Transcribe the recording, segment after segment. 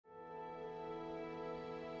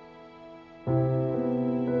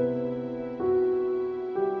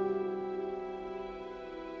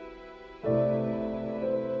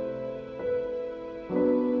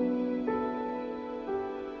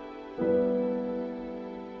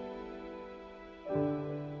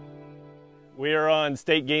We are on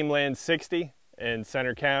State Game Land 60 in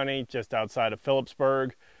Center County, just outside of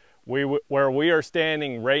Phillipsburg. Where we are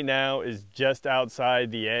standing right now is just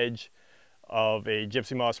outside the edge of a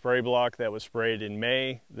Gypsy Moth spray block that was sprayed in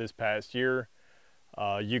May this past year.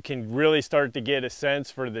 You can really start to get a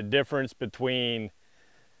sense for the difference between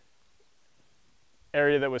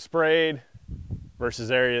area that was sprayed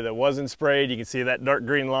versus area that wasn't sprayed. You can see that dark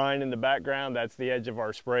green line in the background. That's the edge of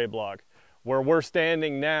our spray block. Where we're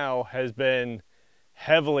standing now has been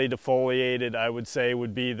heavily defoliated, I would say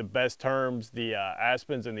would be the best terms. The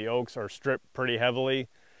aspens and the oaks are stripped pretty heavily.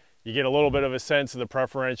 You get a little bit of a sense of the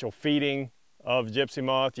preferential feeding of Gypsy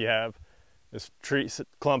Moth. You have this tree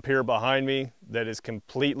clump here behind me that is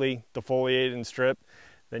completely defoliated and stripped.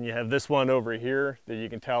 Then you have this one over here that you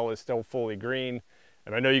can tell is still fully green.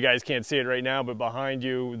 And I know you guys can't see it right now, but behind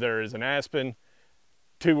you there is an aspen,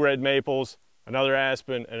 2 red maples, another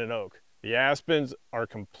aspen, and an oak. The aspens are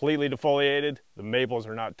completely defoliated. The maples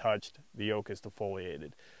are not touched. The oak is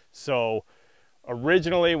defoliated. So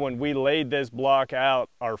originally when we laid this block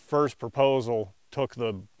out, our first proposal took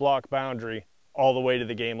the block boundary all the way to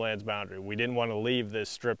the game lands boundary. We didn't want to leave this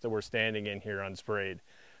strip that we're standing in here unsprayed.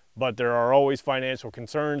 But there are always financial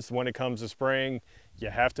concerns when it comes to spraying.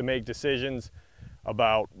 You have to make decisions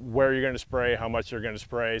about where you're going to spray, how much you're going to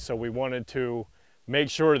spray. So we wanted to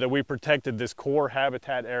make sure that we protected this core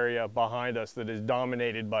habitat area behind us that is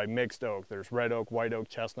dominated by mixed oak. There's red oak, white oak,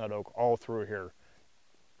 chestnut oak all through here.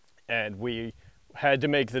 And we had to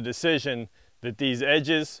make the decision that these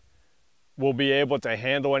edges will be able to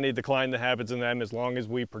handle any decline that happens in them as long as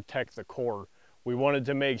we protect the core. We wanted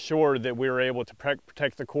to make sure that we were able to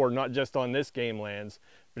protect the core not just on this game lands,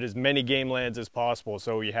 but as many game lands as possible.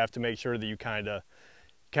 So you have to make sure that you kind of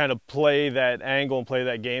play that angle and play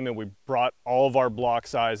that game, and we brought all of our block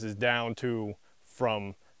sizes down to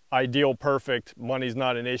from ideal perfect, money's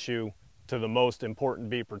not an issue, to the most important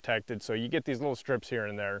be protected. So you get these little strips here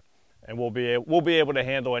and there, and we'll be able to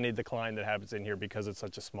handle any decline that happens in here because it's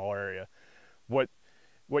such a small area.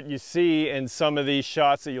 What you see in some of these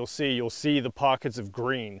shots that you'll see the pockets of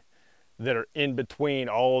green that are in between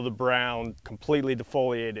all of the brown, completely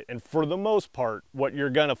defoliated. And for the most part, what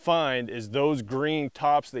you're gonna find is those green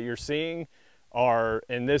tops that you're seeing are,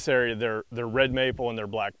 in this area, they're red maple and they're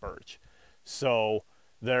black birch. So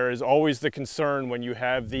there is always the concern when you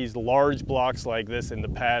have these large blocks like this in the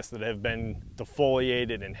past that have been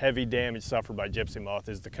defoliated and heavy damage suffered by Gypsy Moth,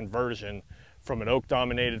 is the conversion from an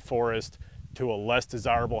oak-dominated forest to a less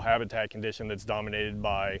desirable habitat condition that's dominated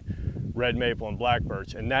by red maple and black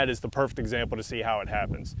birch. And that is the perfect example to see how it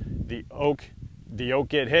happens. The oak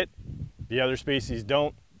get hit, the other species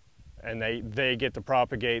don't, and they get to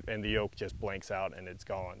propagate, and the oak just blanks out and it's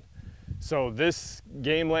gone. So this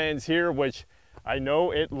game lands here, which I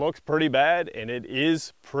know it looks pretty bad and it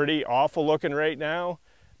is pretty awful looking right now,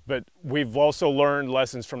 but we've also learned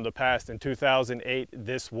lessons from the past. In 2008,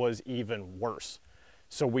 this was even worse.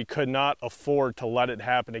 So we could not afford to let it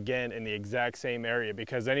happen again in the exact same area,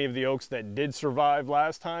 because any of the oaks that did survive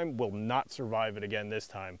last time will not survive it again this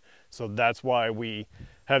time. So that's why we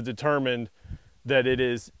have determined that it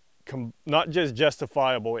is not just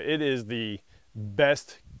justifiable, it is the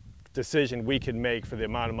best decision we can make for the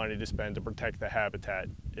amount of money to spend to protect the habitat,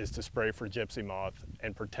 is to spray for Gypsy Moth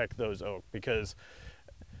and protect those oak. Because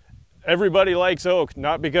everybody likes oak,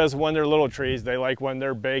 not because when they're little trees, they like when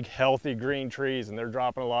they're big, healthy green trees and they're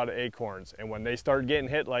dropping a lot of acorns. And when they start getting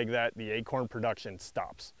hit like that, the acorn production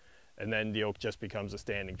stops. And then the oak just becomes a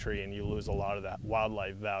standing tree and you lose a lot of that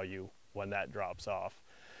wildlife value when that drops off.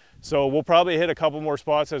 So we'll probably hit a couple more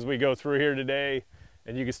spots as we go through here today,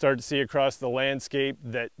 and you can start to see across the landscape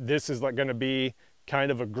that this is like going to be kind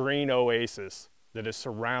of a green oasis that is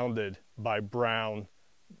surrounded by brown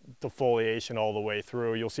defoliation all the way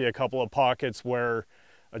through. You'll see a couple of pockets where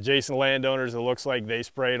adjacent landowners, it looks like they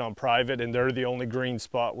sprayed on private and they're the only green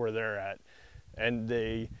spot where they're at. And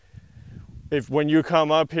when you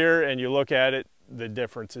come up here and you look at it, the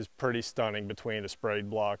difference is pretty stunning between a sprayed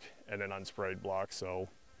block and an unsprayed block. So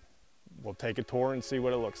we'll take a tour and see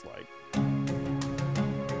what it looks like.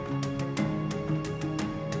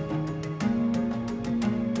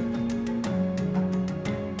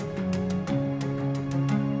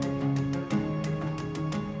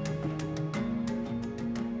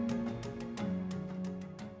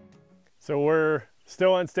 So we're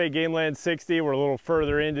still on State Game Land 60. We're a little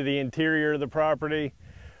further into the interior of the property.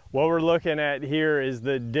 What we're looking at here is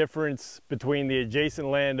the difference between the adjacent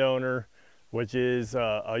landowner, which is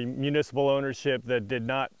a municipal ownership that did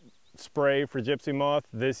not spray for Gypsy Moth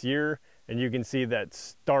this year, and you can see that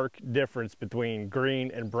stark difference between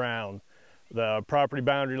green and brown. The property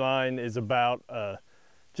boundary line is about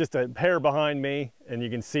just a hair behind me, and you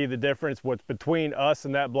can see the difference. What's between us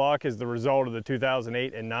and that block is the result of the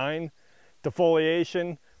 2008 and 9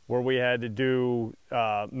 defoliation, where we had to do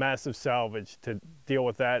massive salvage to deal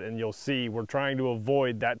with that. And you'll see we're trying to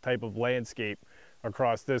avoid that type of landscape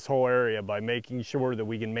across this whole area by making sure that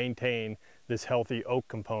we can maintain this healthy oak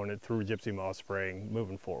component through Gypsy Moth spraying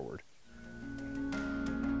moving forward.